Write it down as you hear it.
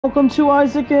Welcome to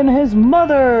Isaac and his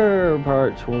mother,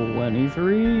 part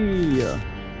 23.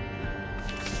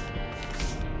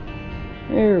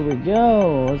 Here we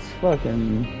go. Let's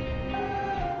fucking...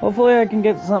 Hopefully I can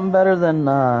get something better than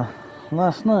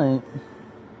last night.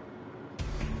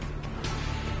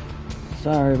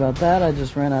 Sorry about that, I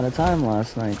just ran out of time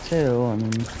last night too. I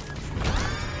mean,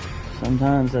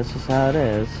 sometimes that's just how it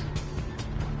is.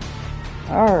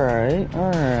 Alright,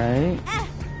 alright.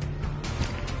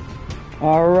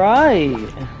 Alright.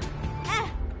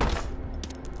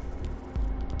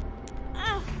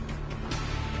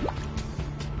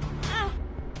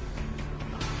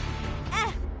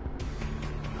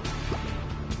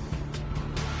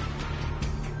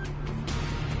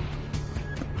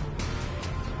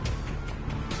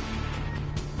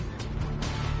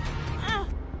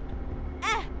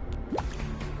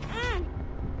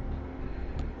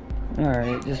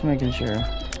 Alright, just making sure.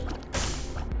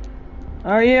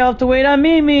 Alright, you have to wait on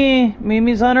Mimi.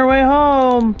 Mimi's on her way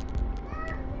home.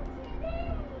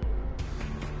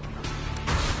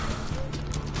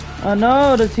 Oh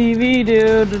no, the TV,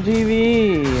 dude, the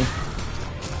TV.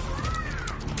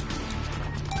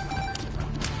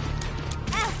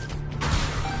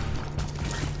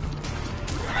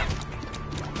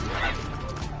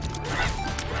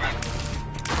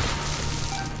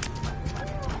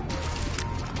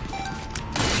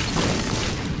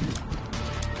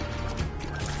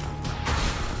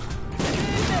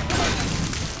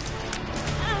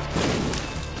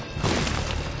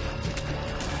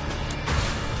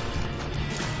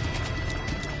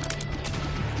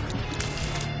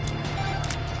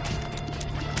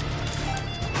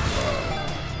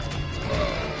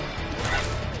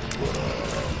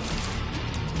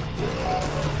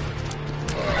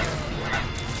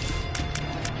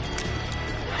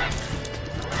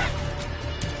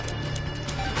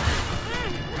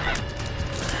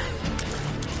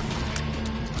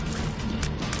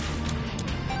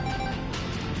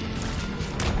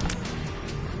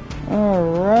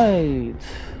 Alright.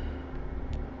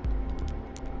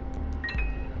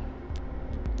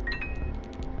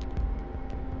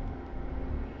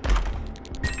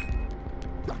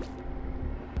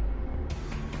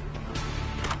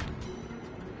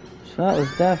 So that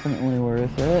was definitely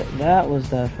worth it. That was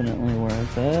definitely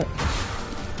worth it.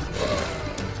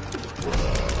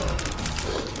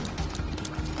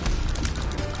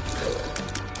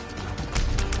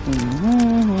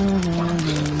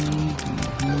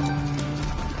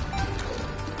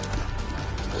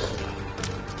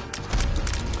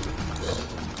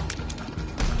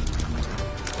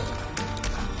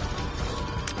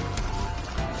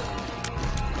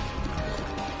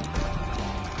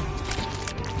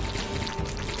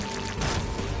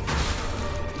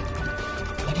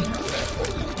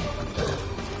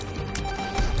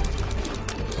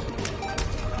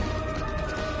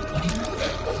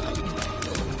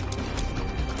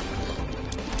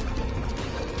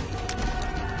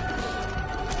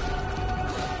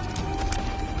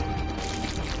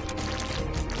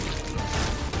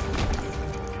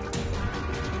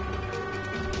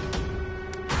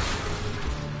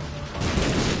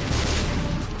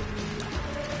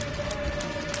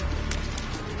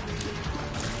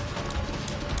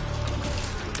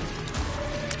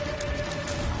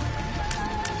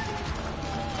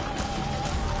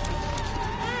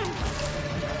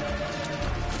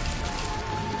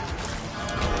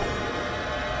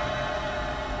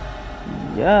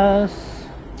 Yes.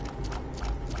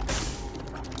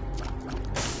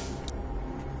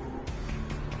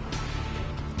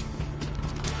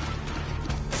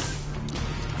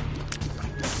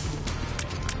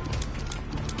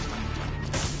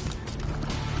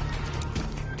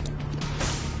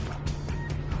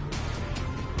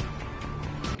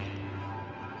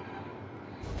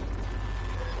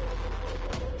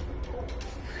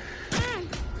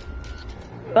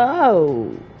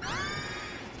 Oh.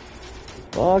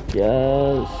 Fuck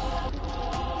yes.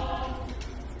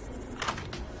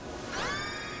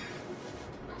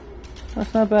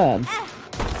 That's not bad.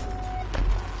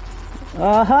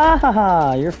 Ah ha ha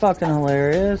ha! You're fucking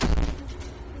hilarious.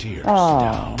 Tears Oh.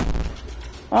 down.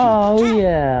 Oh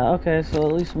yeah. Okay, so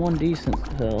at least one decent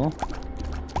hill.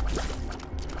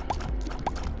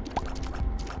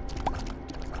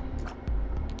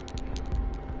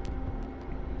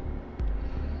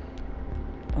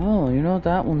 Oh, you know,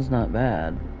 that one's not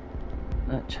bad.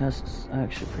 That chest's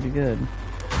actually pretty good.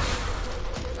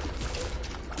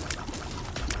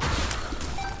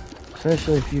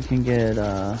 Especially if you can get,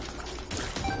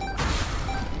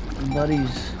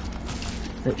 buddies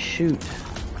that shoot.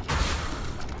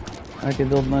 I could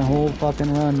build my whole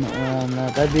fucking run around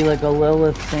that. That'd be like a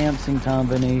Lilith Samson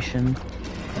combination.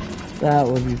 That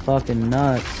would be fucking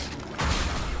nuts.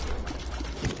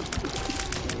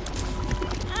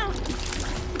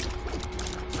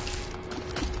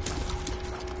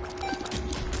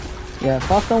 Yeah,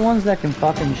 fuck the ones that can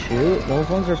fucking shoot. Those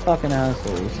ones are fucking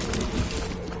assholes.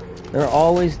 They're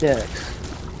always dicks.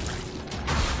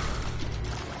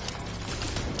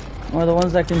 Or the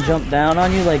ones that can jump down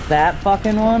on you, like that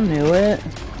fucking one. Knew it.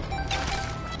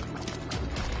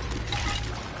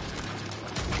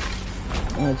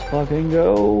 Let's fucking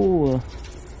go.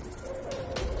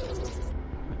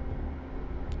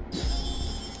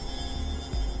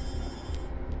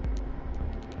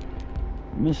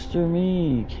 Mr.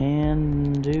 Me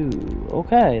can do.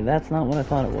 Okay, that's not what I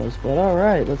thought it was, but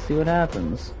alright, let's see what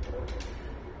happens.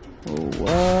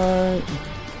 What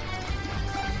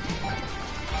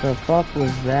the fuck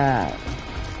was that?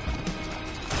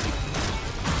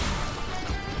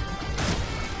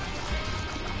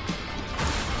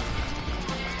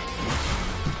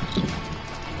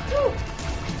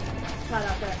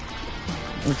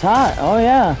 It's hot. Oh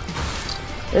yeah.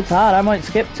 It's hot. I might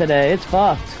skip today. It's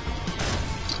fucked.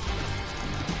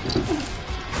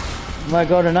 Might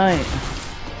go tonight.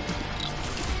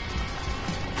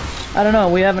 I don't know.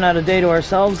 We haven't had a day to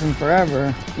ourselves in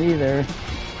forever either.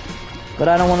 But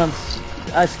I don't want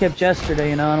to. I skipped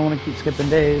yesterday, you know. I don't want to keep skipping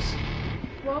days.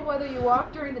 Well, whether you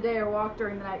walk during the day or walk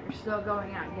during the night, you're still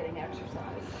going out and getting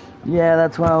exercise. Yeah,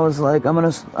 that's why I was like, I think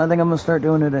I'm gonna start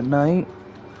doing it at night.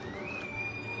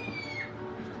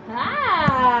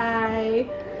 Hi.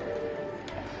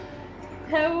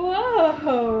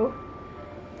 Hello.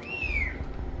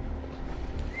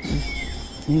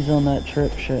 He's on that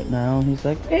trip shit now. He's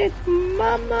like, it's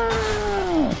mama.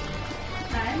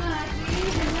 Hi, Mikey.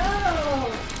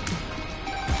 Hello.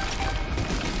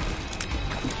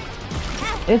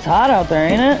 It's hot out there,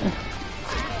 ain't it?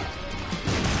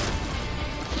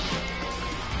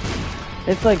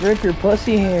 It's like rip your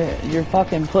pussy here, your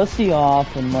fucking pussy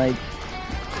off and like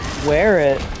wear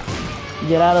it.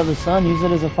 Get out of the sun. Use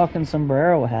it as a fucking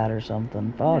sombrero hat or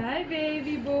something. Fuck. Hi,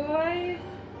 baby boy.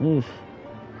 Oof.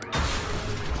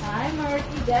 Hi,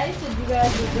 Marky. Daddy said you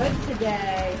guys were good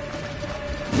today.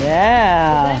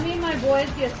 Yeah. Does that mean my boys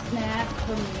get snapped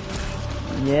from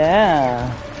me?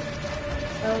 Yeah.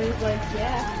 Oh, he's like,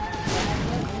 yeah.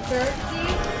 You thirsty?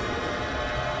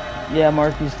 Yeah,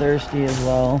 Marky's thirsty as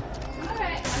well.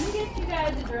 Alright, I'm gonna get you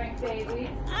guys a drink, baby.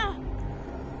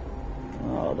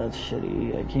 Oh, that's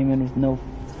shitty. I came in with no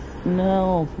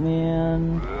health,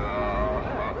 man.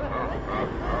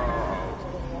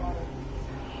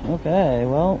 Okay,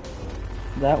 well,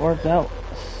 that worked out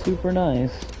super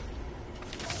nice.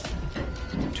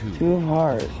 2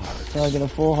 hearts, so I get a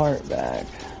full heart back.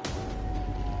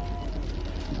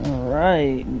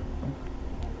 Alright.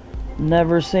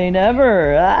 Never say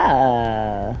never.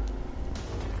 Ah.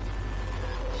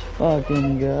 Let's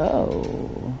fucking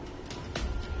go.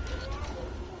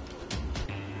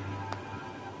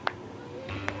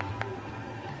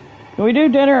 Can we do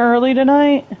dinner early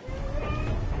tonight?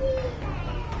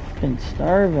 Been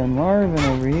starving Marvin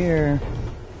over here.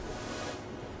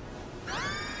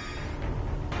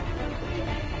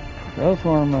 Growth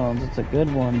hormones, it's a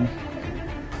good one.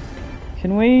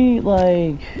 Can we,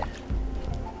 like...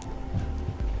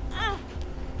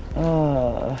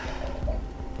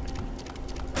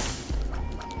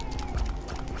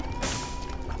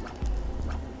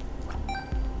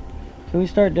 Can we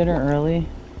start dinner early?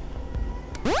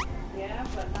 Yeah,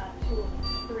 but not 2 or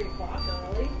 3 o'clock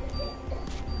early.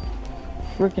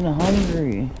 Freaking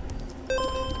hungry.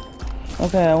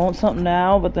 Okay, I want something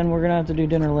now, but then we're gonna have to do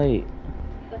dinner late.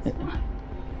 That's fine.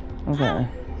 Okay.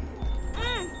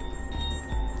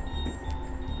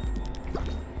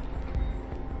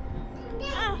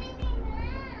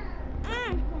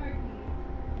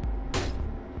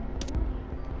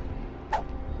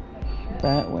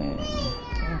 Batwing.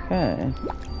 Okay.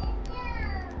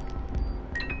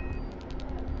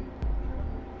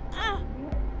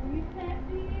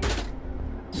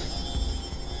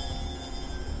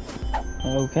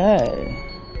 Okay.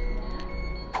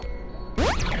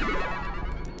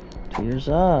 Tears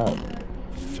up.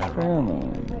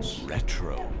 Pheromones.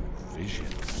 Retro vision.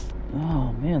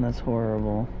 Oh man, that's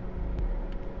horrible.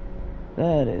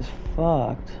 That is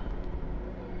fucked.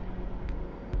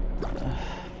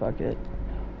 Fuck it.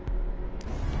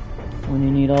 When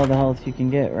you need all the health you can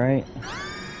get, right?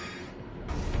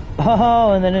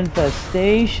 Oh, and then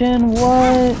infestation?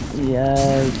 What?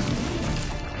 Yes.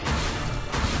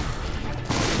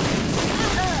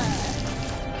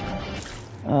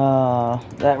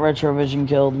 That retrovision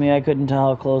killed me. I couldn't tell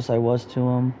how close I was to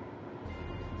him.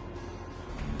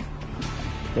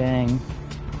 Dang.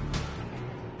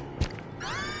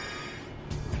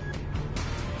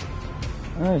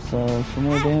 Alright, so some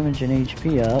more damage and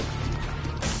HP up.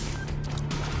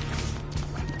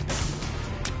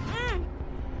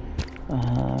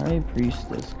 Alright,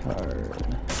 Priestess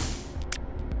card.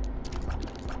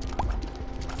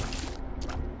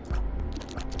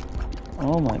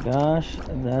 Oh my gosh,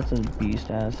 that's a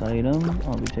beast-ass item.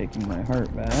 I'll be taking my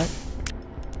heart back.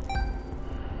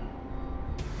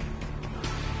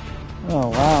 Oh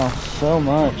wow, so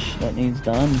much that needs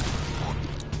done.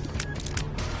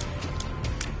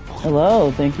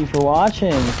 Hello, thank you for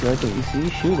watching. If you like what you see,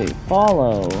 shoot a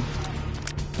follow.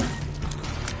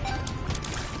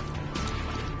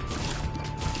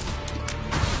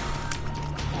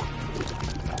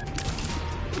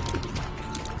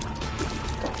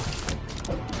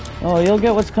 Oh, you'll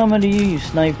get what's coming to you, you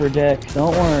sniper dick.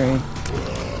 Don't worry.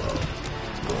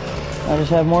 I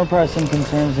just have more pressing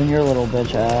concerns than your little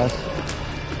bitch ass.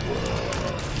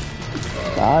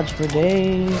 Dodge for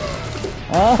days.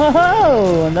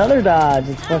 Oh, another dodge.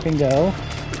 Let's fucking go.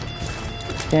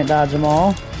 Can't dodge them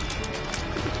all.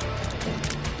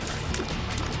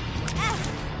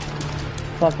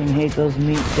 Fucking hate those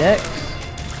meat dicks.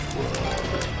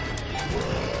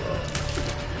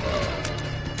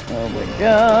 Oh my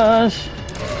gosh.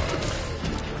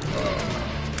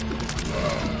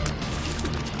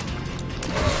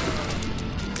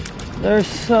 There's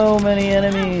so many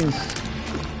enemies.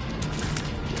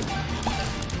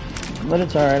 But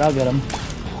it's alright, I'll get them.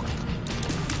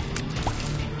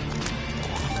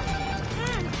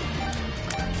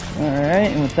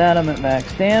 Alright, and with that I'm at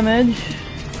max damage.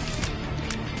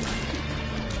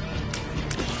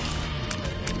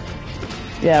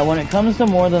 Yeah, when it comes to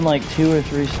more than like 2 or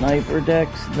 3 sniper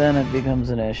decks, then it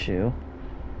becomes an issue.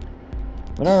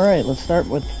 But alright, let's start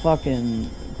with fucking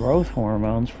growth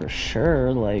hormones for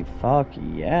sure. Like, fuck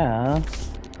yeah.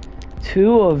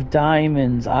 2 of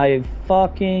diamonds. I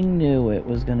fucking knew it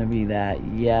was gonna be that.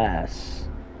 Yes.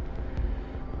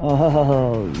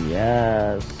 Oh,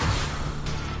 yes.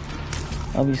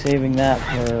 I'll be saving that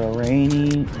for a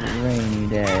rainy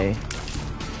day.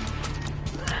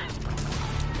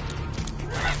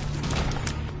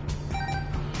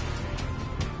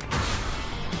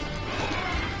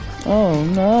 Oh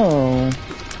no.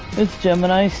 It's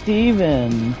Gemini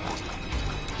Steven.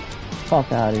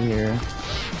 Fuck out of here.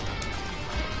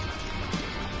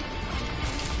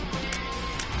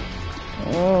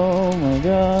 Oh my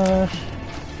gosh.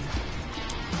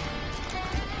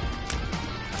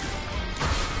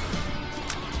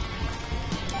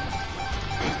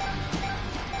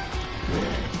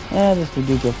 Just a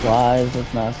Duke of Flies,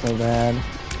 that's not so bad.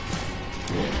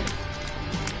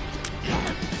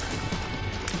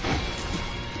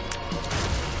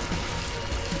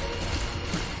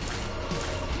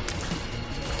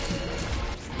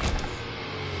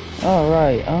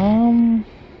 Alright,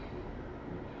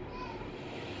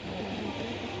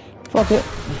 fuck it.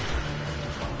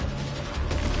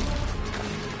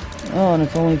 Oh, and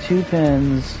it's only 2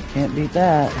 pins. Can't beat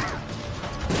that.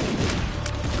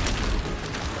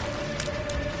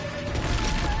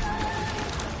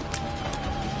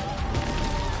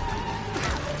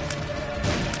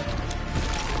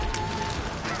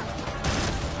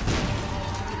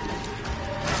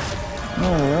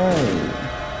 Alright.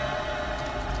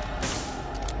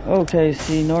 Okay,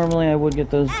 see, normally I would get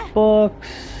those books,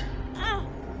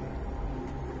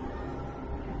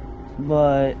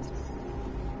 but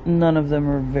none of them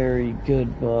are very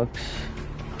good books.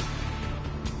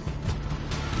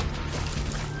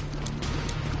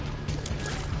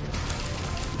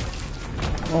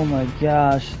 Oh my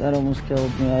gosh, that almost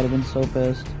killed me. I'd have been so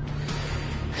pissed.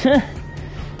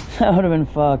 That would have been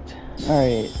fucked.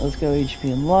 Alright, let's go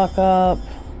HP and lock up.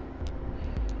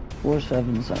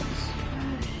 4-7 cents.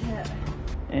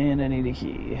 And I need a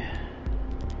key.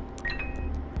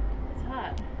 It's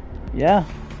hot. Yeah.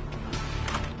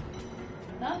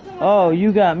 Not so much. Oh,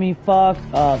 you got me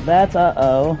fucked up. That's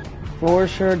uh-oh. For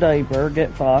sure diaper.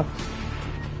 Get fucked.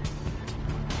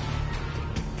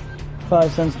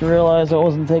 5 cents to realize I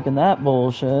wasn't taking that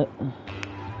bullshit.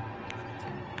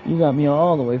 You got me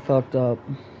all the way fucked up.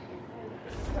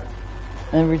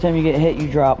 Every time you get hit,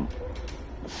 you drop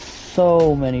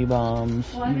so many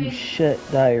bombs. Well, I You mean- shit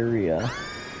diarrhea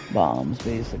bombs,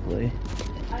 basically.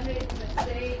 I made a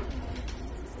mistake.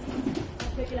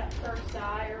 Picking up first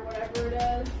eye or whatever it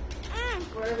is.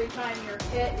 Where every time you're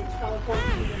hit, it teleports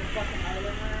you to the fucking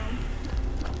island room.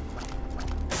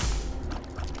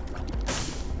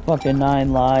 Fucking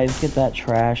 9 lives. Get that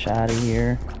trash out of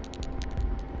here.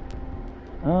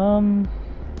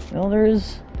 Well, there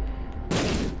is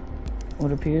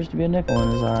what appears to be a nickel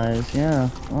in his eyes. Yeah,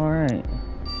 alright.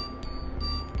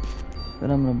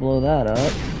 But I'm gonna blow that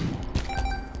up.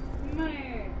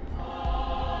 Man.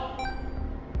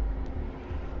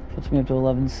 me up to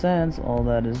 11 cents. All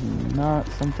that is not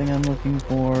something I'm looking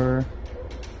for.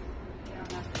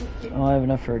 Oh, I have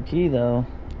enough for a key, though.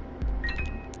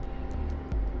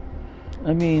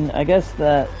 I mean, I guess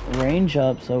that range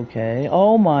up's okay.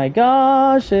 Oh my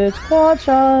gosh, it's quad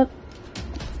shot!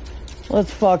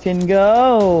 Let's fucking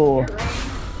go!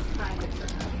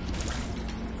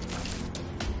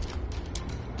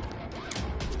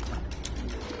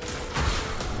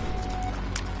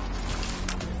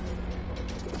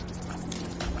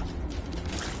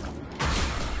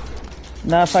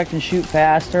 Now if I can shoot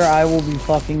faster, I will be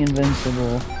fucking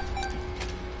invincible.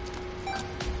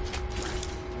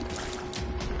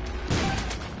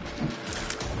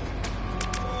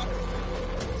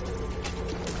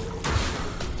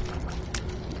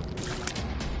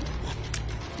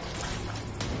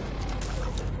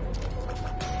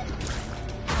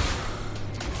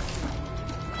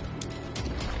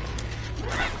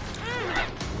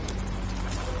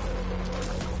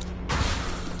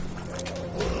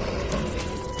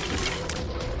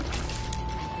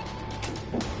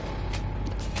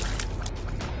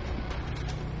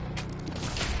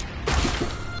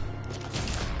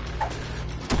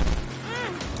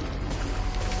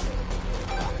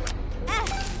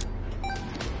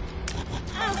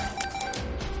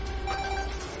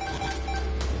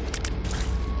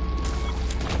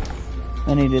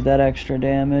 I needed that extra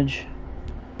damage.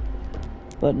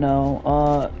 But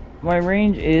no, my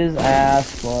range is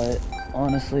ass, but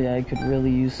honestly I could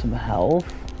really use some health.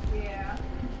 Yeah.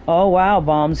 Oh wow,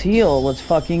 bombs heal. Let's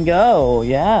fucking go.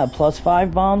 Yeah, plus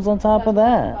 5 bombs on top of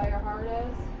that. Fire heart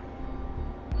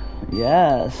is?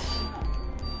 Yes.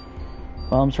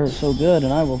 Bombs hurt so good,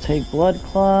 and I will take blood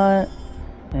clot.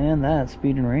 And that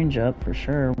speed and range up for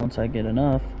sure once I get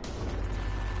enough.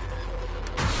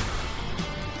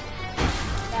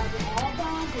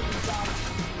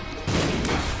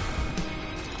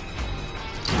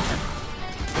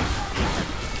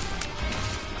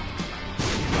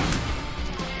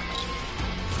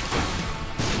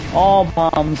 All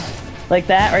bombs. Like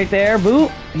that right there. Boop.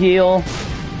 Heal.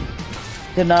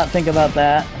 Did not think about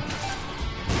that.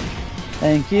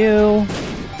 Thank you.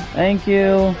 Thank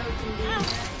you.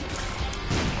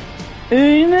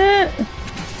 Ain't it?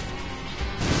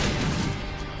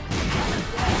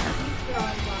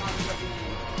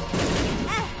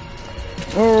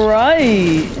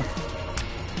 Right.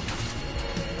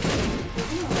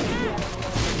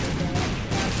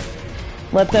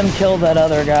 Let them kill that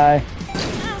other guy.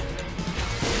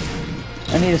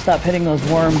 I need to stop hitting those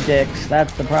worm dicks.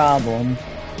 That's the problem.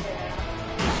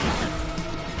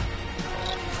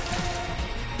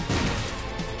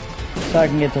 So I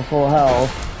can get to full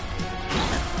health.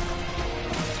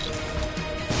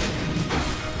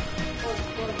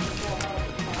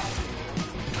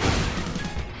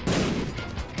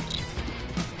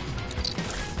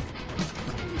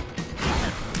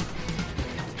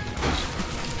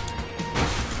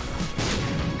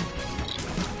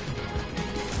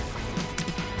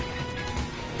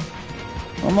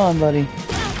 Come on, buddy.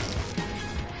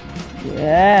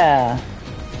 Yeah.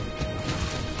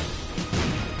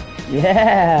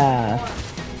 Yeah.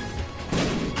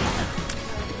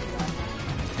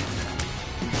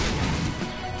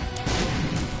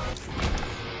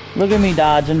 Look at me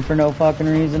dodging for no fucking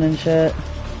reason and shit.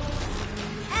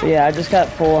 But yeah, I just got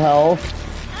full health.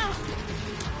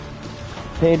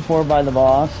 Paid for by the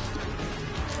boss.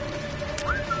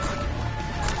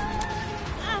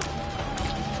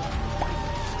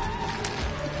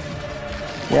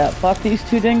 Yeah, fuck these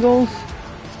two dingles.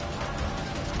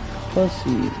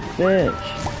 Pussy, bitch,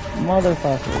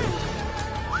 motherfuckers.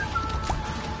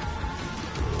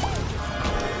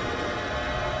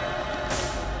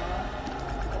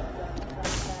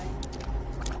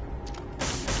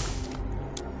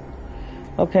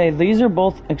 Okay, these are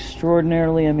both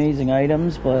extraordinarily amazing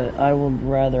items, but I would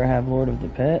rather have Lord of the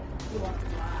Pit.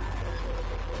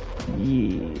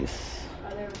 Yes.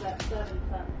 There was that 7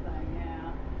 cent thing,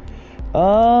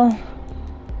 yeah.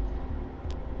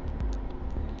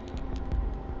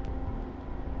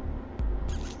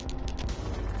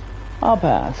 I'll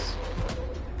pass.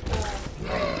 Do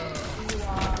you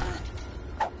want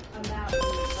a mountain,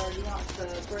 or do you want the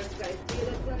British guys to see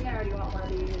this in there, or do you want one of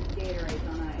these Gatorades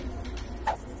on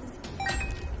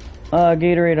ice?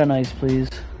 Gatorade on ice, please.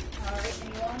 Alright,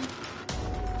 anyone?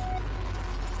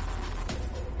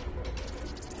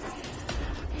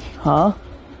 Huh?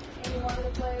 Any one of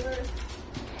the flavors?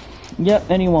 Yep,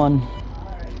 anyone.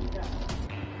 Alright, you got it.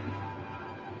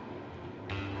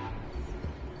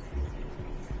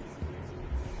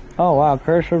 Oh wow,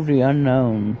 Curse of the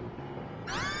Unknown.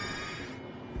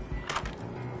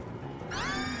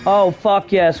 Oh,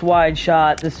 fuck yes, wide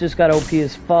shot. This just got OP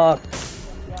as fuck.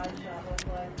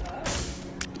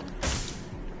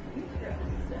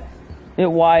 It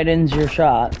widens your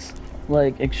shots.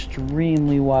 Like,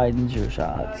 extremely widens your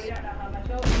shots. Oh, you don't know how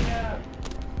much OP you have.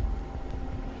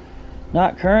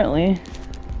 Not currently.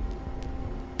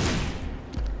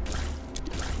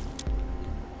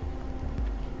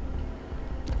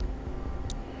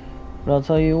 But I'll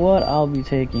tell you what, I'll be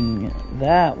taking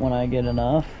that when I get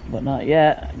enough, but not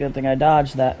yet. Good thing I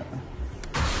dodged that.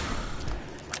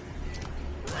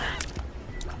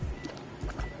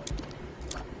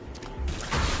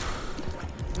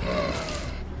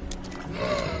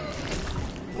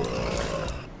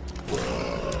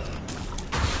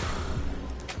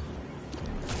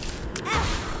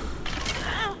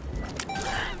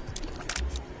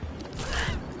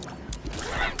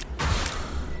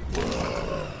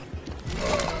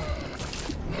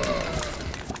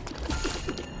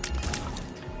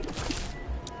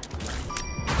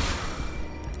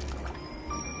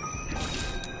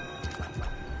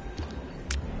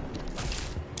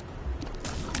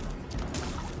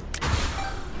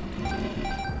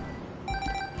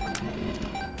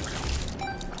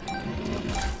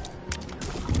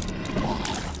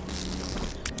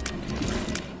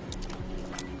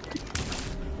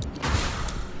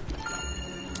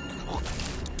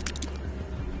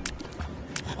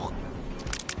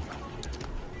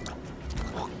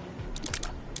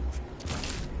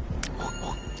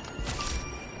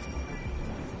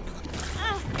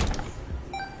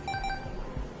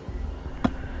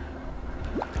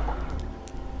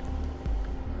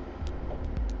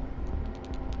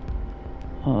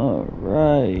 All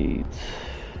right.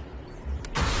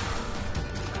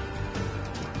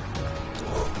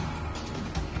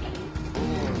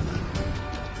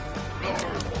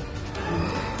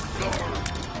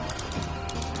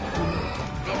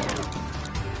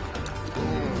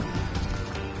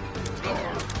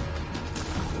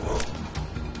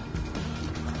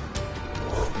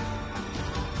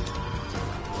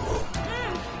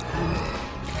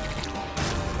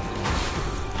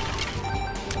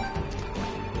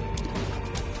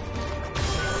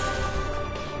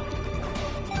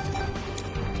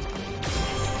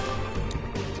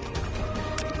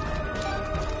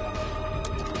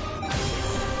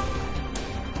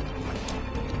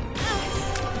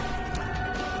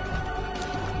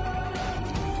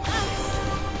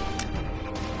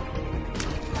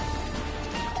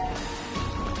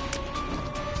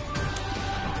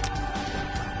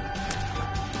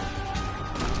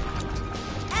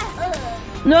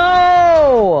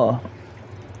 No!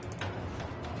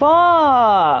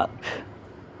 Fuck!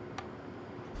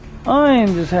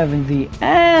 I'm just having the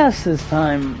ass this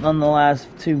time on the last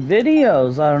two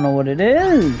videos. I don't know what it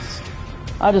is.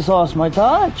 I just lost my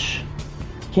touch.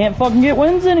 Can't fucking get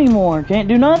wins anymore. Can't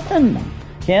do nothing.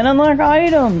 Can't unlock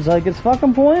items. Like, it's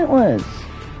fucking pointless.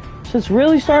 It's just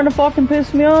really starting to fucking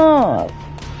piss me off.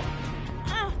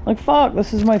 Like, fuck,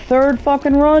 this is my third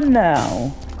fucking run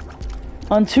now.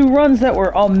 On two runs that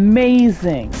were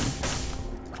amazing.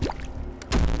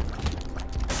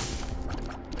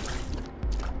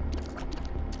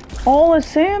 All as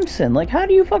Samson. Like, how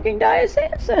do you fucking die as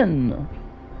Samson?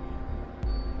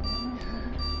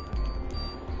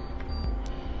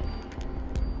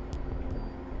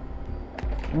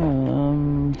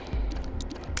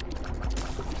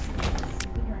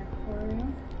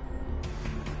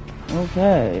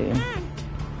 Okay.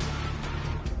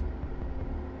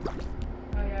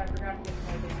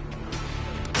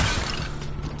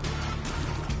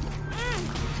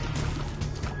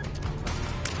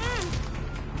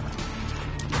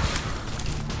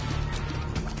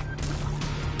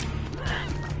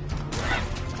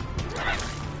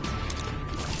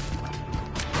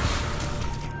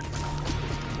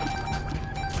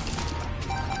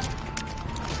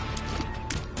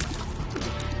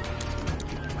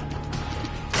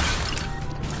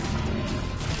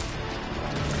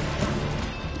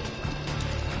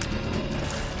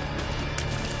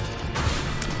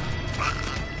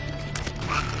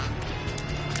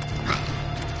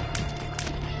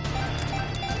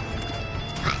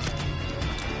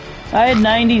 I had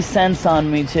 90 cents on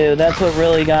me too. That's what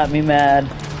really got me mad.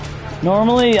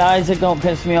 Normally Isaac don't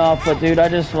piss me off, but dude, I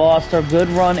just lost a good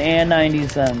run and 90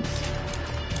 cents.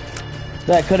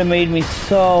 That could have made me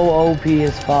so OP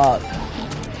as fuck.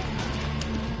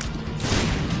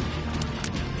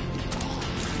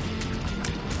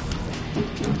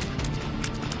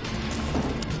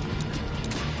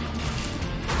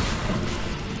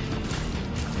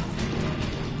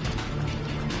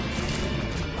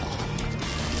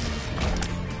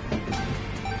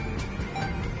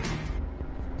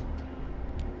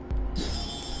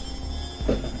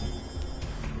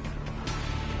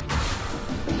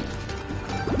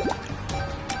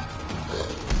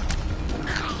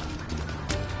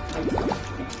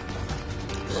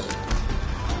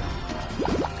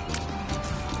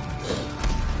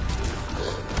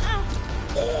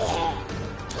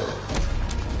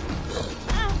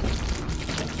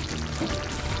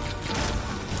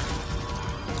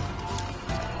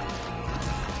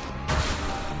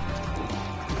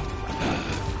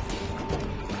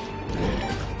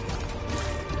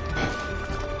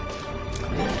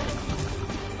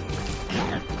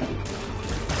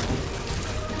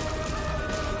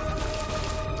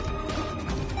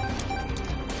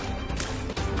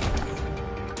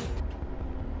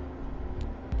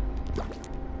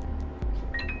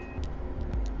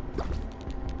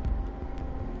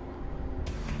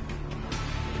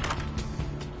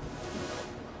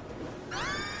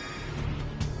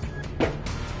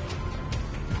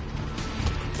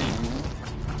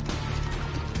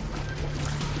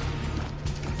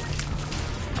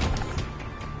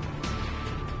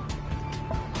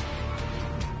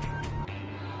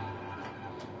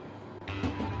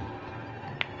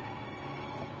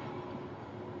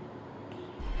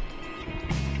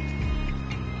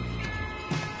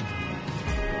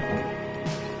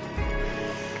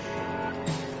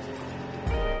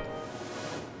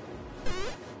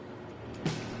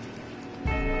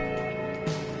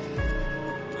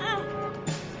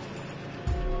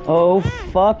 Oh,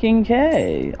 fucking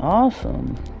K.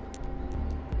 Awesome.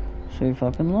 Say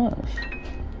fucking less.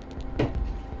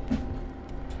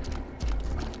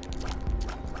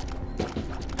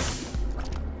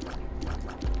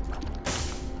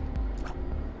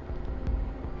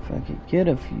 If I could get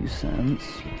a few cents.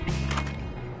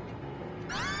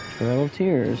 Trail of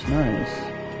Tears,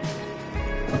 nice.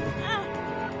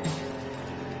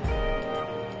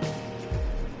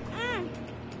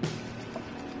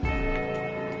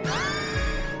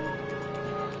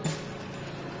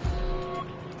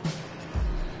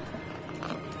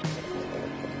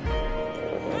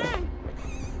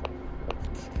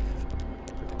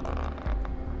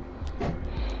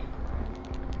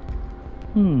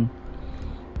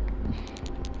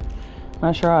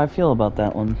 Not sure how I feel about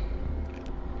that one.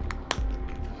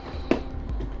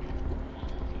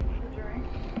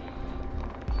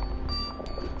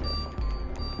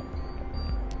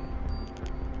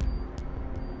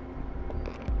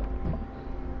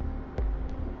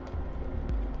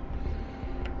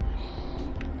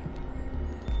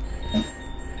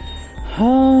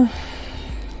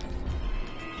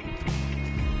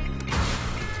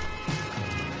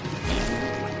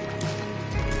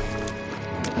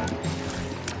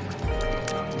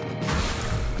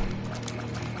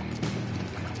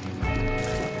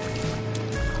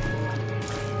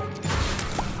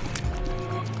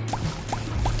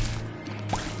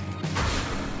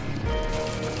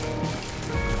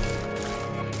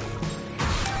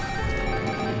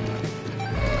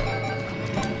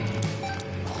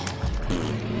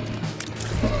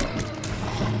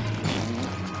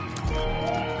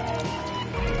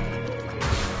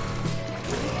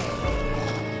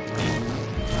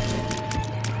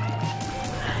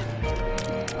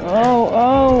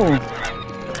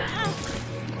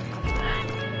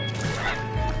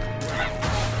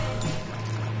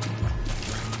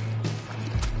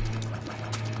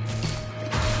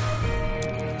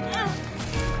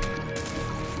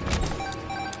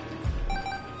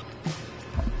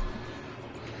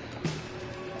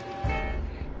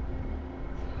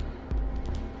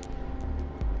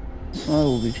 I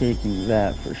will be taking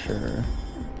that for sure.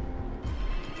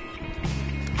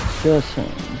 Just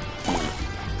saying.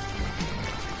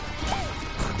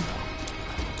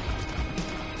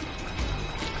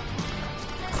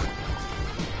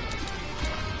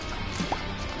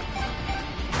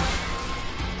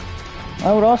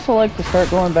 I would also like to start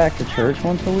going back to church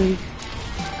once a week.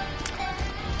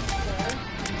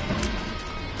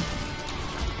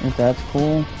 If that's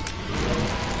cool.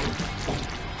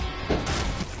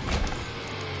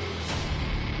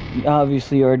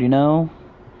 Obviously you already know.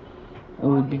 It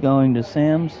would be going to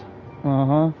Sam's.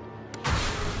 Uh-huh.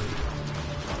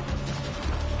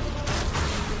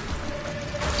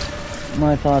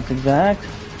 My thoughts exact.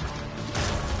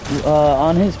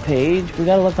 On his page, we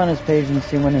gotta look on his page and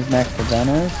see when his next event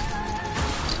is.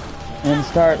 And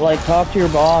start, like, talk to your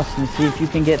boss and see if you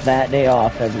can get that day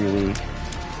off every week.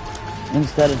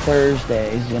 Instead of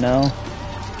Thursdays, you know?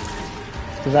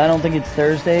 Because I don't think it's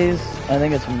Thursdays, I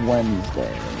think it's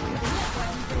Wednesday.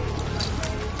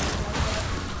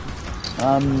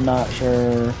 I'm not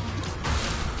sure.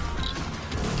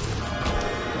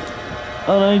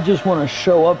 And I just want to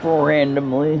show up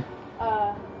randomly.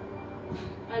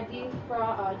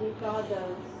 I defraud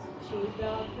those cheese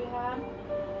dogs we had.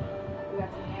 We got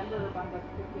some hamburger buns. I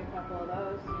could pick you a couple of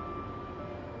those.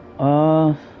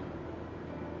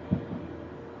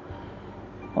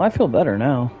 Well, I feel better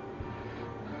now.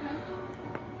 Okay.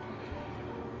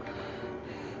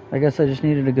 I guess I just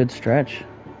needed a good stretch.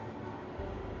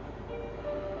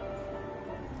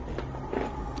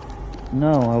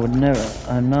 No, I would never.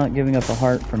 I'm not giving up a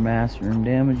heart for mass room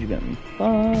damage. You got me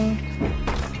fucked.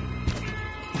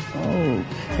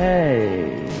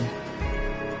 Okay.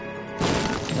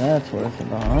 That's worth a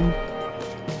bomb.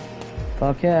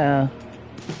 Fuck yeah.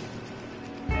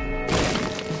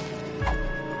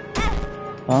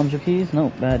 Bombs or keys?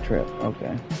 Nope, bad trip.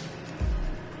 Okay.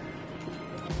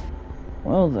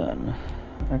 Well then.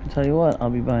 I can tell you what, I'll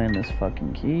be buying this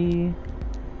fucking key.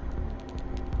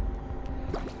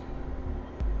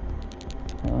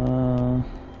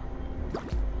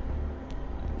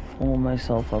 Pull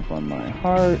myself up on my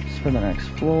hearts for the next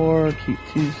floor. Keep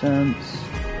 2 cents.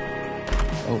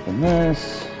 Open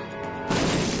this.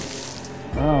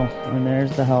 Oh, and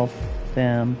there's the health.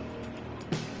 Damn.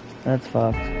 That's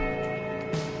fucked.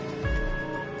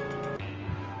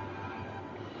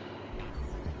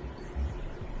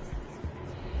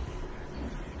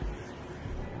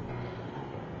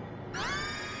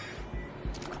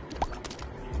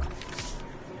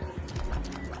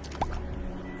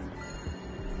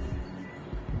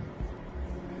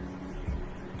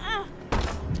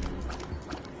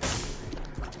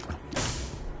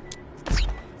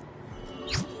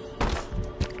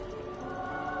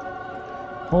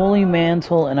 Holy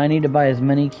mantle, and I need to buy as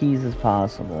many keys as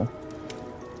possible.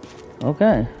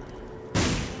 Okay.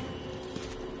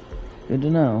 Good to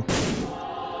know.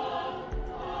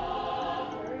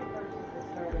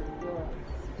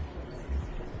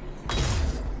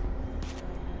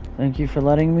 Thank you for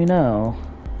letting me know.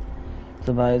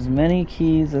 To buy as many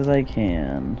keys as I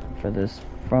can for this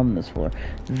from this floor.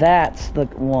 That's the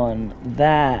one.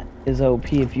 That is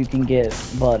OP if you can get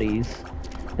buddies.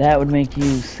 That would make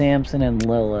you Samson and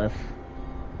Lilith.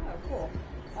 Oh, cool.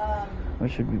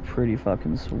 Which would be pretty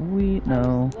fucking sweet.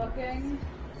 No. I was looking.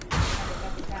 I looked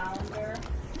at the calendar.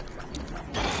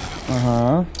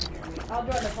 Uh-huh. I'll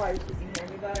join the party so you can hear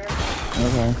me better.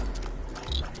 Okay.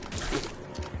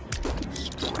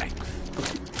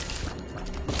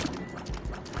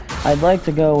 I'd like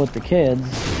to go with the kids.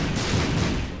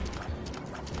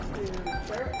 To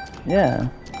church? Yeah.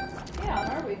 Yeah, on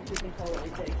our weeks we can totally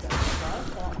take them with us.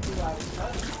 I don't see why we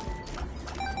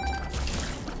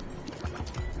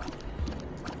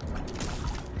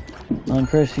couldn't. On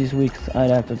Chrissy's weeks, I'd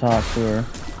have to talk to her.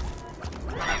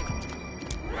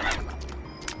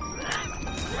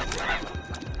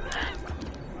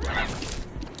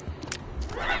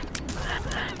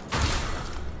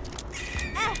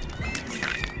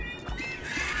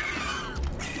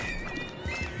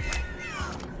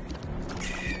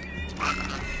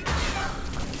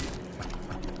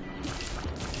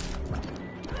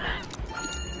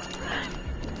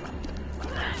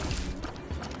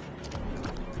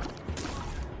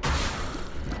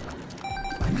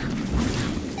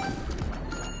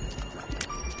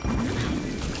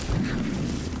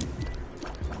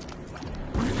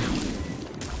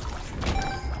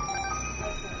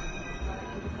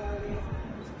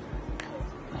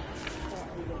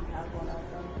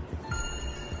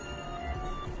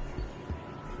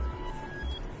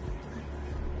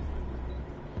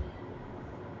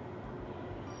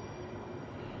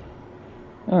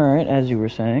 Alright, as you were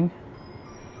saying.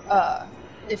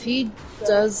 If he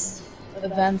does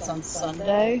events on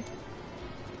Sunday,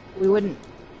 we wouldn't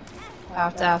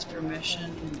have to ask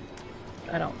permission,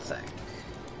 I don't think.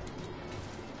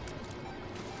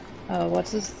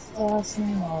 What's his last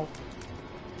name? Oh,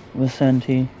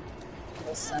 Vicente.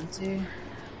 Vicente?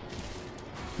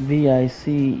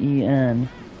 V-I-C-E-N.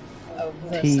 Oh,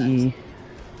 T-E. Vincent.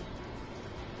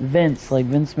 Vince, like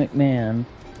Vince McMahon.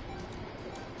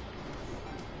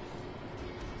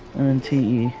 And then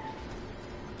T-E.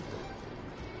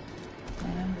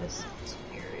 And this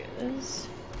here it is.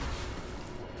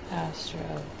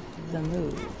 Astro. The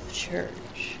Move.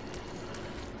 Church.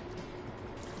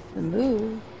 The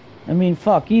Move? I mean,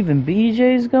 fuck, even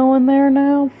BJ's going there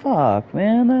now? Fuck,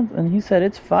 man. And he said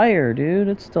it's fire, dude.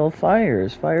 It's still fire.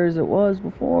 As fire as it was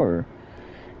before.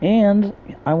 And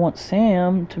I want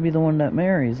Sam to be the one that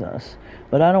marries us.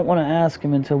 But I don't want to ask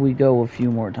him until we go a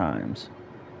few more times.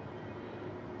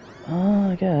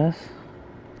 I guess.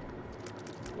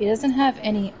 He doesn't have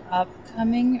any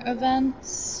upcoming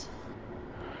events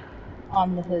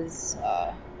on his,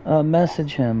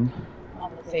 Message him.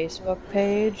 on the Facebook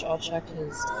page. I'll check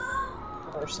his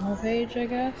personal page, I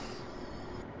guess.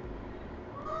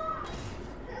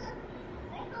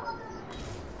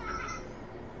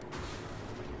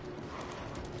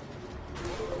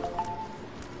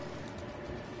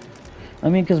 I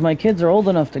mean, because my kids are old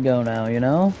enough to go now, you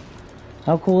know?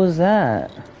 How cool is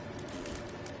that?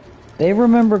 They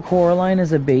remember Coraline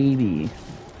as a baby.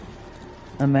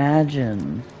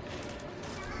 Imagine.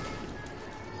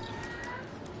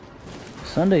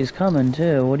 Sunday's coming,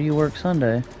 too. What do you work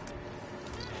Sunday?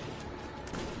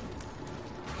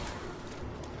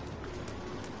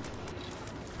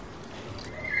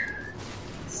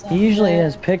 He usually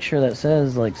has a picture that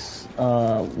says, like,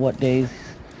 what days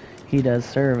he does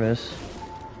service.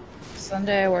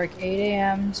 Sunday I work 8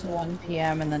 a.m. to 1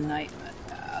 p.m. and then night med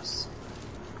pass.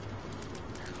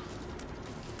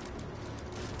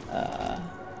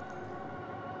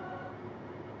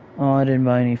 Oh, I didn't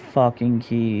buy any fucking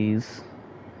keys.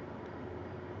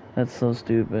 That's so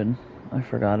stupid. I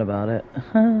forgot about it.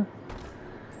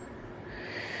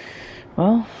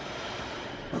 Well,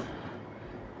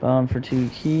 bound for 2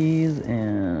 keys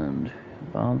and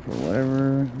bound for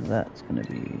whatever that's gonna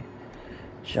be.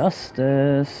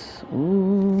 Justice.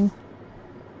 Ooh.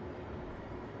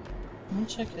 Let me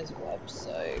check his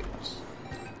website.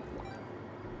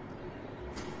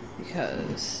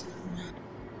 Because I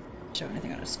don't show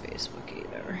anything on his Facebook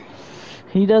either.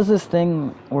 He does this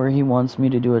thing where he wants me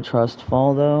to do a trust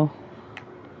fall, though.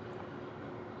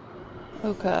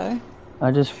 Okay.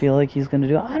 I just feel like he's gonna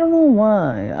do it. I don't know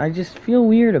why. I just feel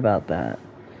weird about that.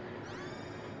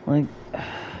 Like,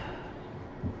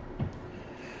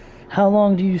 How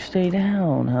long do you stay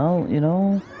down? How, you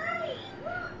know?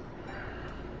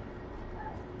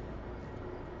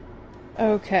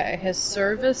 Okay, his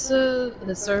service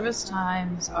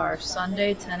times are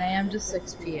Sunday 10 a.m. to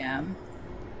 6 p.m.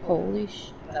 Holy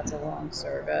sh! That's a long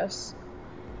service.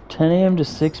 10 a.m. to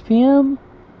 6 p.m.?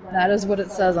 That is what it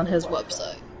says on his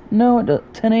website. No, it does.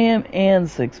 10 a.m.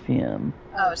 and 6 p.m.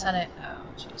 Oh, 10 a.m. Oh,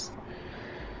 jeez.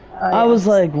 I was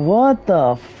like, what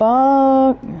the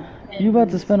fuck? You about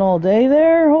to spend all day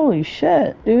there? Holy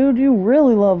shit, dude, you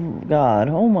really love God.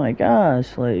 Oh my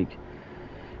gosh, like,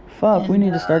 fuck, we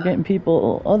need to start getting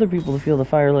other people to feel the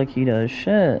fire like he does.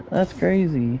 Shit, that's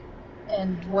crazy.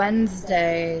 And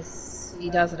Wednesdays, he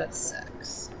does it at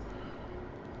 6.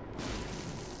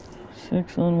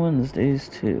 6 on Wednesdays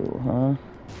too, huh?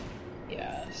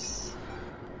 Yes.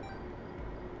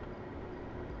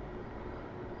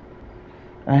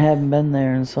 I haven't been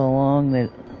there in so long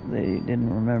that they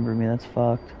didn't remember me. That's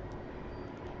fucked.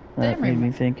 That made me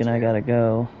thinking I gotta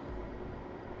go.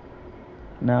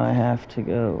 Now I have to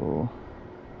go.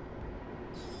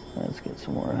 Let's get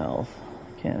some more health.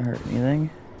 Can't hurt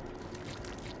anything.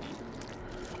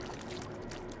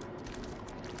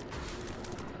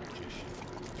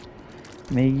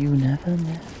 May you never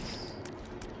miss.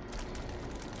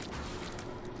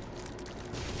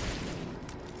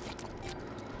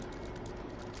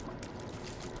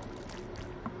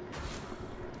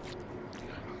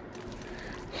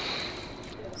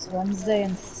 It's Wednesday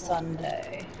and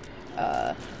Sunday.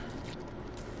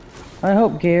 I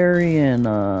hope Gary and,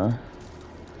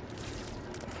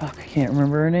 fuck, I can't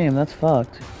remember her name. That's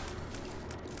fucked.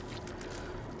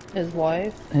 His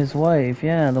wife? His wife,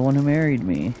 yeah, the one who married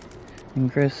me.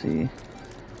 And Chrissy.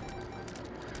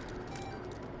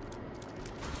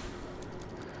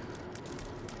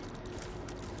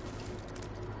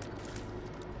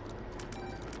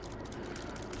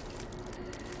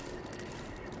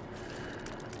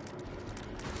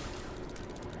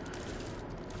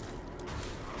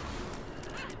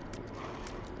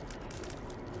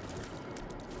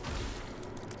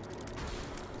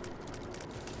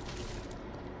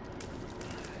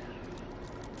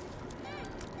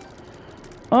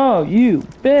 Oh, you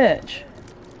bitch!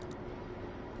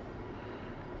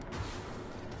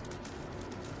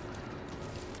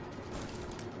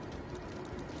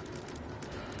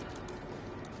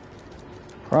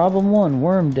 Problem 1,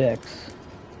 worm dicks.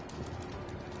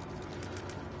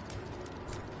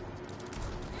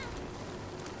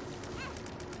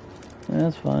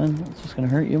 That's fine. It's just gonna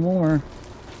hurt you more.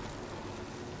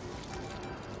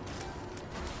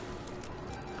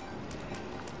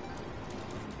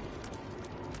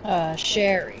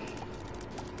 Sherry.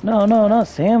 No, not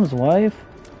Sam's wife.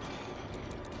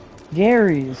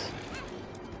 Gary's.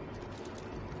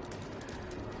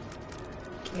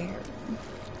 Gary.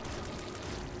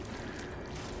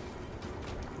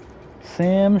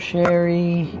 Sam,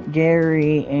 Sherry,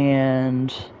 Gary,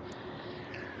 and...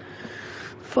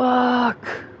 Fuck!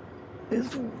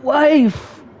 His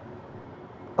wife!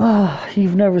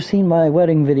 You've never seen my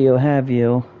wedding video, have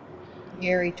you?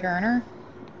 Gary Turner?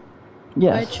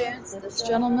 Yes. By chance, this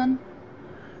gentleman?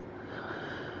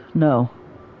 No.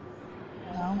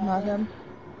 No, not him?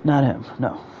 Not him,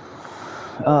 no.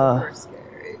 First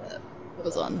Gary that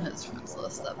was on his friends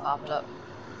list that popped up.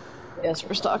 Yes,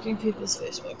 we're stalking people's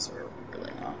Facebooks, we're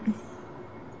really not.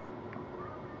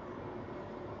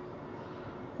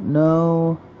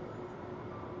 No.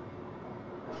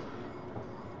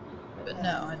 But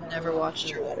no, I'd never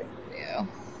watched your wedding video.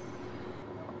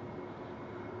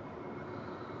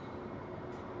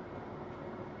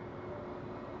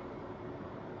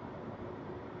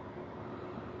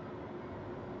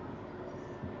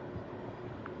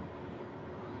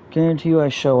 Guarantee you I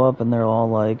show up and they're all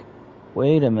like,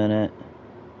 wait a minute.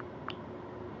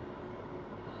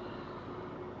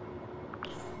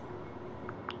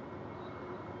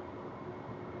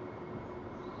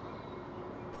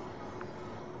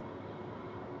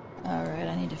 Alright,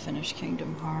 I need to finish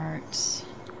Kingdom Hearts.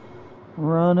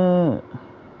 Run it.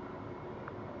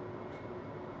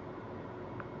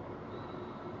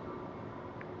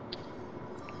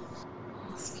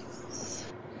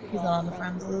 He's not on the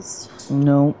friends list.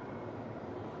 Nope.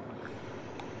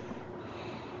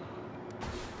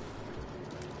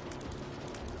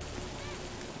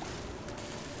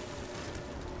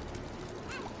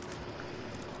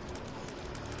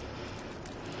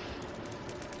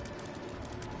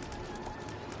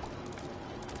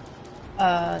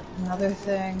 Another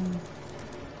thing,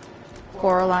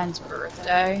 Coraline's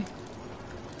birthday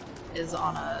is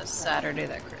on a Saturday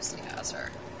that Chrissy has her.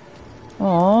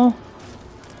 Aww.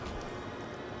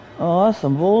 Oh, that's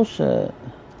some bullshit.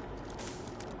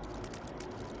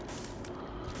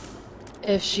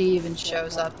 If she even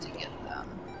shows up to get them.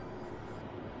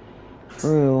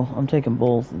 True. I'm taking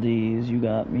both of these. You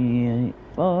got me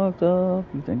fucked up.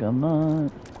 You think I'm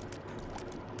not?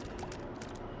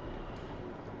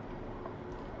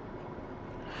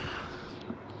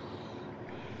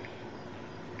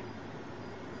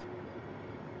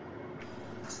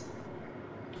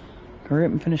 Hurry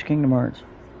up and finish Kingdom Hearts.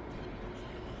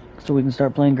 So we can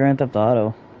start playing Grand Theft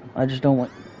Auto. I just don't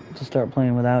want to start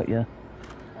playing without you.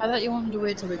 I thought you wanted to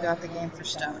wait till we got the game for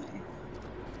Stony.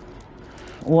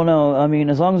 Well, no, I mean,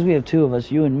 as long as we have two of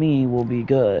us, you and me will be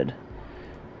good.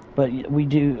 But we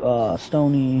do,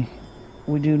 Stony,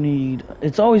 we do need...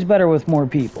 It's always better with more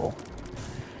people.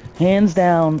 Hands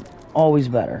down, always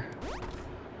better.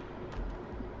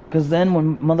 Because then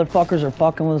when motherfuckers are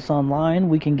fucking with us online,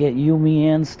 we can get you, me,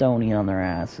 and Stony on their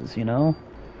asses, you know?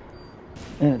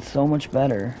 And it's so much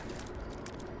better.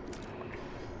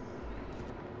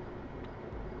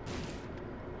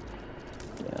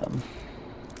 Yeah.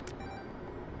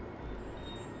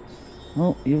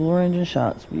 Oh, evil range and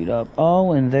shot speed up.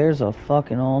 Oh, and there's a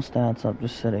fucking all stats up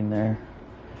just sitting there.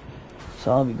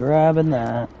 So I'll be grabbing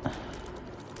that.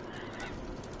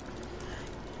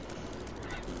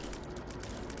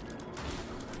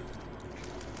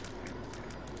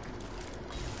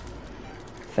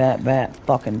 Fat bat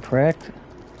fucking pricked.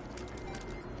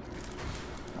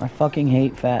 I fucking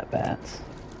hate fat bats.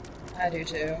 I do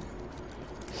too.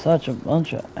 Such a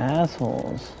bunch of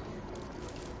assholes.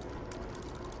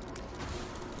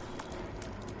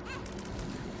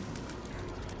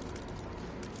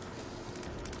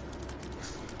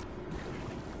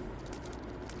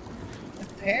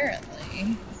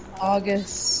 Apparently,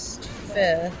 August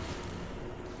 5th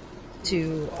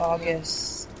to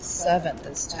August 7th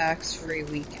is tax-free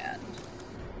weekend.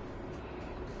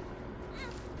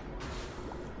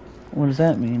 What does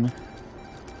that mean?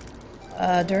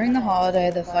 During the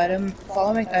holiday, the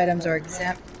following items are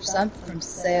exempt from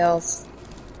sales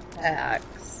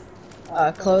tax.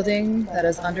 Clothing that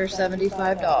is under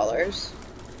 $75.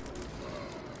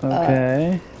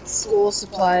 Okay. School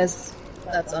supplies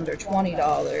that's under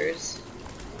 $20.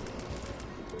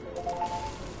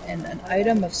 And an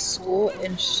item of school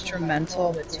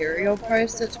instrumental material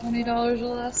priced at $20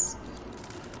 or less.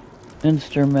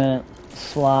 Instrument,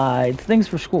 slides, things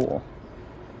for school.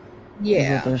 Yeah.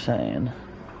 Is what they're saying.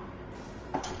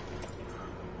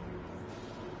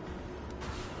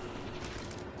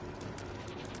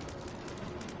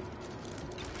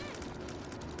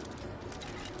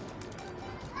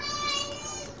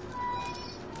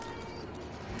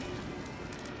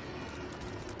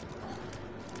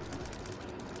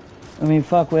 I mean,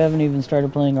 fuck, we haven't even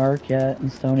started playing Ark yet,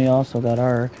 and Stoney also got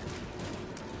Ark.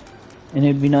 And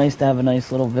it'd be nice to have a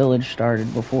nice little village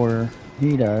started before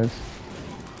he does.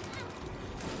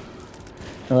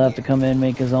 He'll have to come in and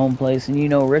make his own place, and you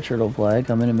know Richard will play,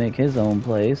 come in and make his own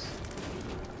place.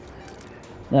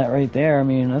 That right there, I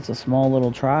mean, that's a small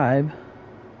little tribe.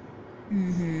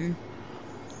 Mm-hmm.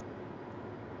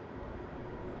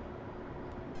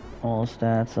 All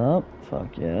stats up,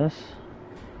 fuck yes.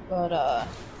 But,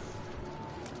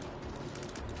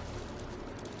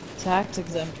 tax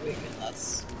exempt weekend,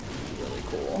 that's really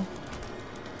cool.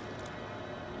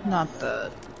 Not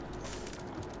that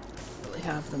I really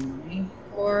have the money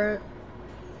for it.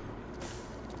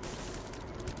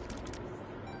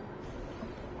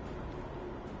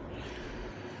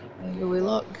 Maybe we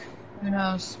look. Who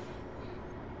knows?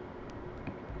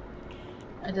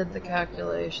 I did the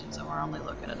calculations and we're only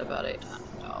looking at about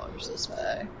 $800 this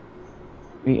pay.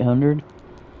 800?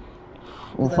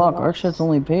 Well, fuck, our shit's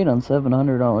only paid on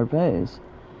 $700 pays.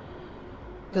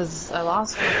 Because I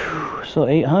lost it. So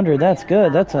 800, that's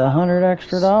good. That's $100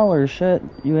 extra. Shit,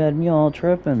 you had me all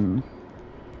tripping.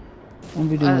 Won't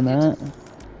be doing that.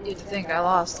 You'd think I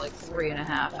lost like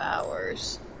 3.5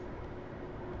 hours.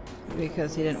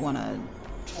 Because he didn't want to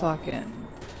fucking...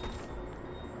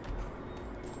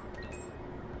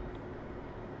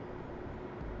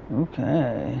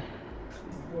 Okay.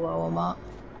 blow him up.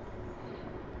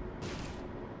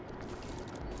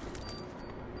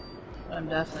 But I'm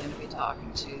definitely going to be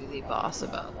talking to the boss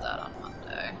about that on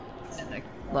Monday. And I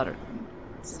let her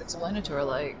explain it to her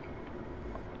like...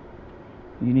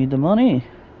 You need the money.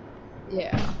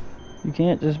 Yeah. You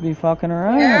can't just be fucking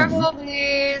around. Careful,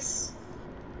 please.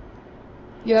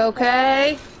 You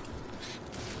okay?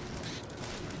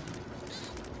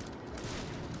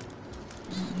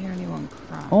 I don't hear anyone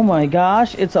crying. Oh my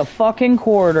gosh, it's a fucking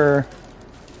quarter.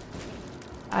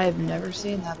 I have never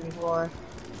seen that before.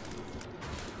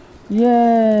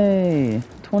 Yay!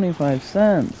 25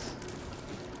 cents.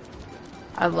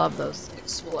 I love those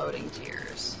exploding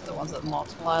tears. The ones that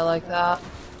multiply like that.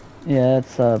 Yeah,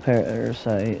 it's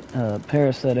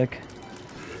parasitic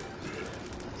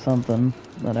something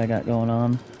that I got going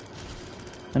on.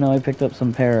 I know I picked up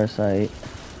some parasite,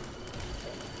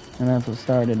 and that's what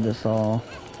started this all.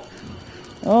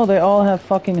 Oh, they all have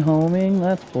fucking homing?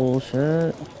 That's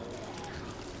bullshit.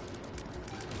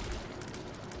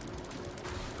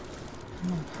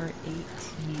 I'm on part 18,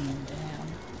 damn.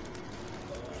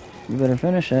 You better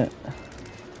finish it.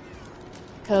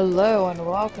 Hello and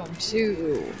welcome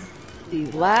to the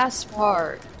last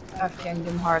part of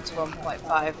Kingdom Hearts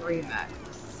 1.5 Remix.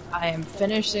 I am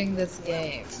finishing this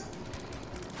game.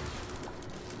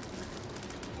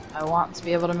 I want to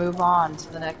be able to move on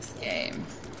to the next game.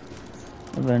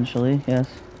 Eventually, yes.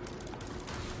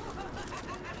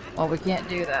 Well, we can't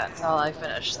do that until I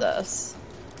finish this.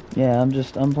 Yeah,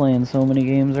 I'm playing so many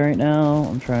games right now.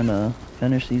 I'm trying to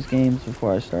finish these games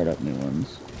before I start up new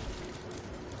ones.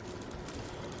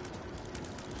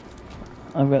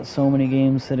 I've got so many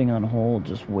games sitting on hold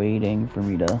just waiting for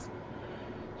me to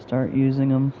start using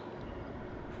them.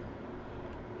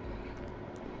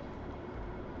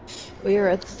 We are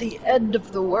at the end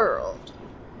of the world,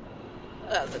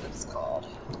 as it is called.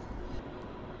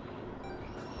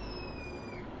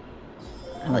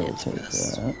 I will take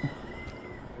that.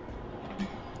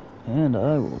 And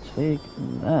I will take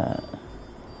that.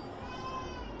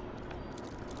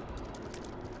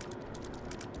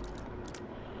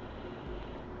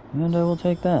 And I will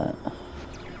take that.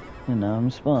 And now I'm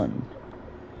spun.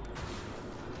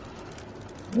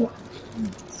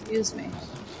 Excuse me.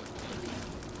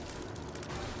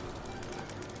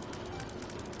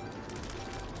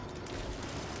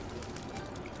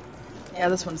 Yeah,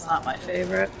 this one's not my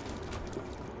favorite.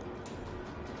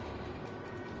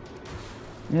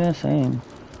 Yeah, same.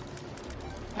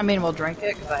 I mean, we'll drink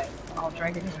it, because I'll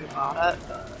drink it because we bought it,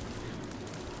 but...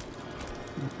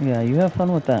 Yeah, you have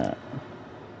fun with that.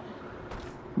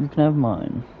 You can have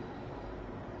mine.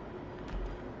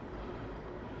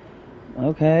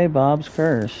 Okay, Bob's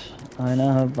Curse. I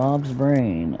now have Bob's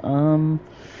Brain.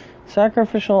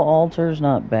 Sacrificial Altar's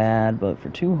not bad, but for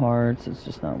 2 hearts, it's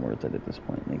just not worth it at this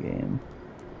point in the game.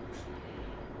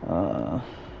 Well,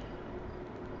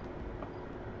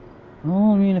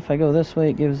 I mean, if I go this way,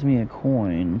 it gives me a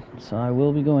coin. So I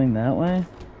will be going that way.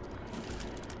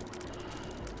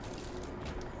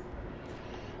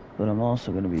 But I'm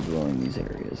also going to be blowing these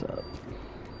areas up.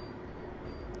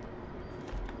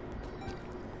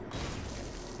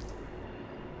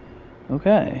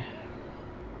 Okay.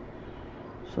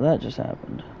 So that just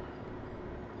happened.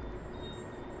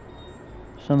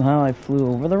 Somehow I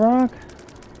flew over the rock?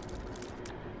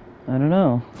 I don't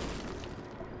know.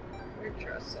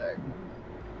 Interesting.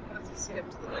 Let's skip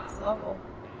to the next level.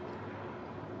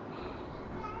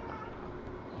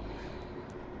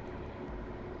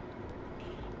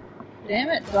 Damn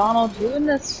it, Donald, doing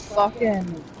this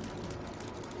fucking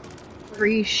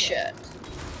free shit.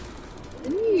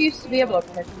 Didn't you used to be able to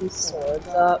pick these swords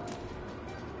up?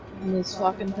 In these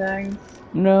fucking things?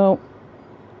 No.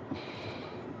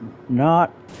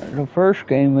 Not the first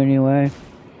game, anyway.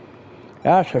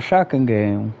 That's the second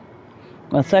game.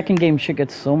 The second game shit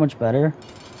gets so much better.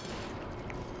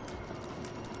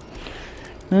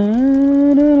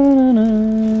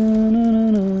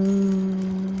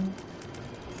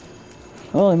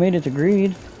 Oh, I made it to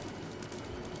Greed.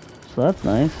 So that's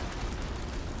nice.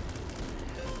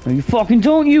 No, you fucking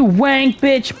don't, you wank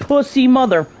bitch pussy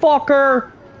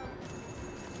motherfucker!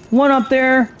 Went up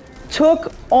there,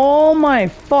 took all my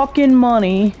fucking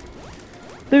money.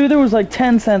 There was like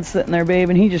 10 cents sitting there, babe,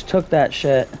 and he just took that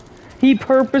shit. He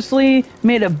purposely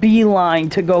made a beeline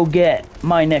to go get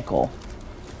my nickel.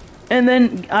 And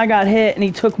then I got hit and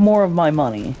he took more of my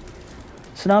money.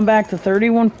 So now I'm back to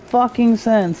 31 fucking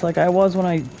cents like I was when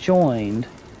I joined.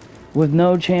 With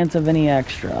no chance of any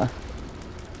extra.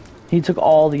 He took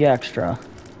all the extra.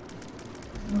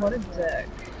 What a dick.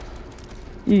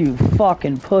 You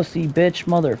fucking pussy bitch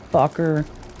motherfucker.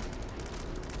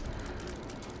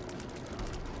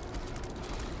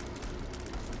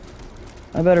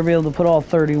 I better be able to put all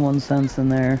 31 cents in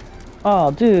there.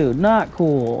 Oh, dude, not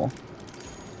cool.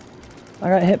 I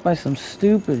got hit by some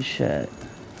stupid shit.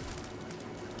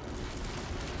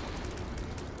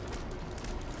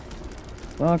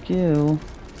 Fuck you.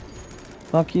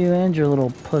 Fuck you and your little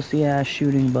pussy-ass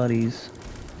shooting buddies.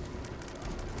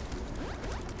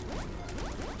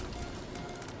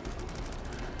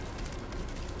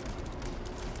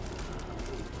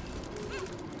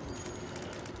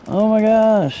 Oh my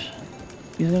gosh.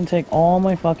 He's gonna take all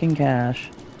my fucking cash.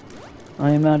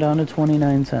 I am now down to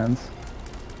 29 cents.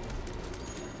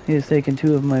 He has taken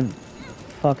 2 of my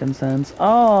fucking cents.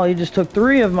 Oh, he just took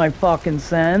 3 of my fucking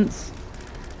cents.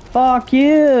 Fuck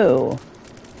you!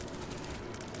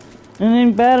 And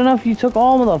ain't bad enough you took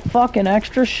all of the fucking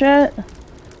extra shit?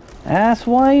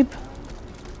 Asswipe?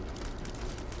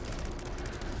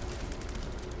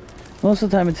 Most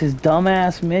of the time it's his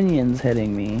dumbass minions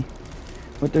hitting me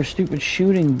with their stupid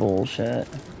shooting bullshit.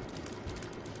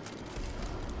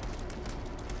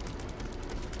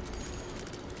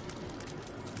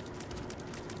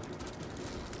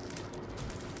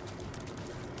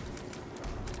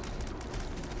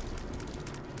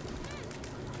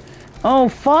 Oh,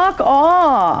 fuck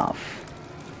off!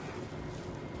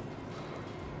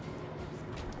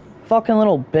 Fucking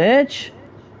little bitch.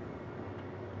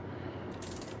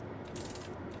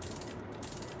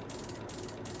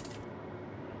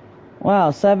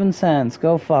 Wow, 7 cents.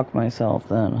 Go fuck myself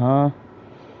then, huh?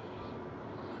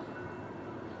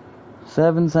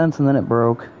 7 cents and then it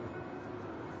broke.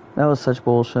 That was such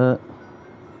bullshit.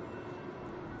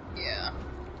 Yeah.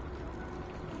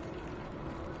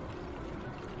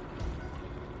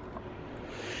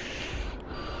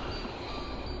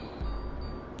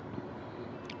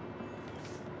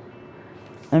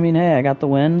 I mean, hey, I got the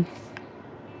win.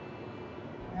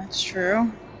 That's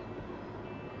true.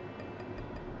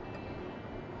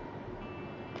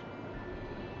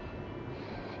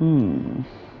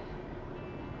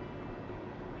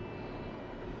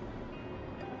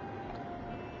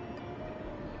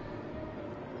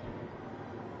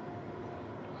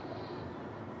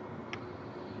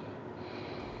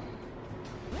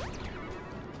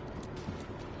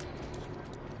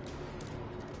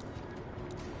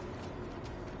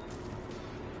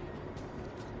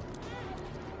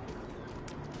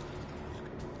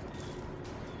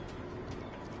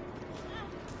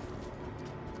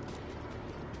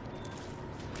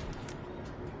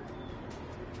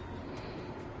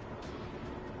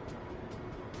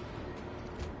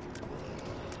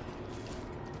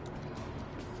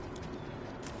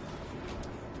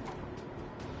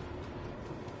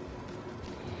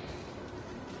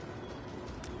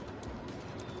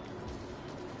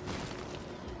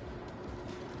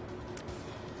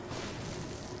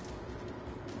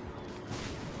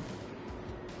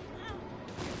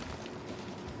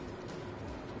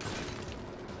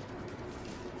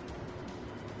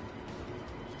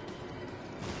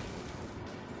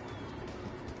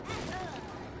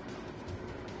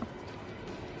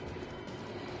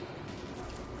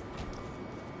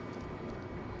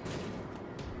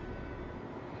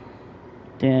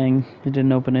 Dang, it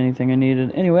didn't open anything I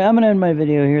needed. Anyway, I'm gonna end my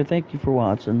video here. Thank you for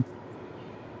watching.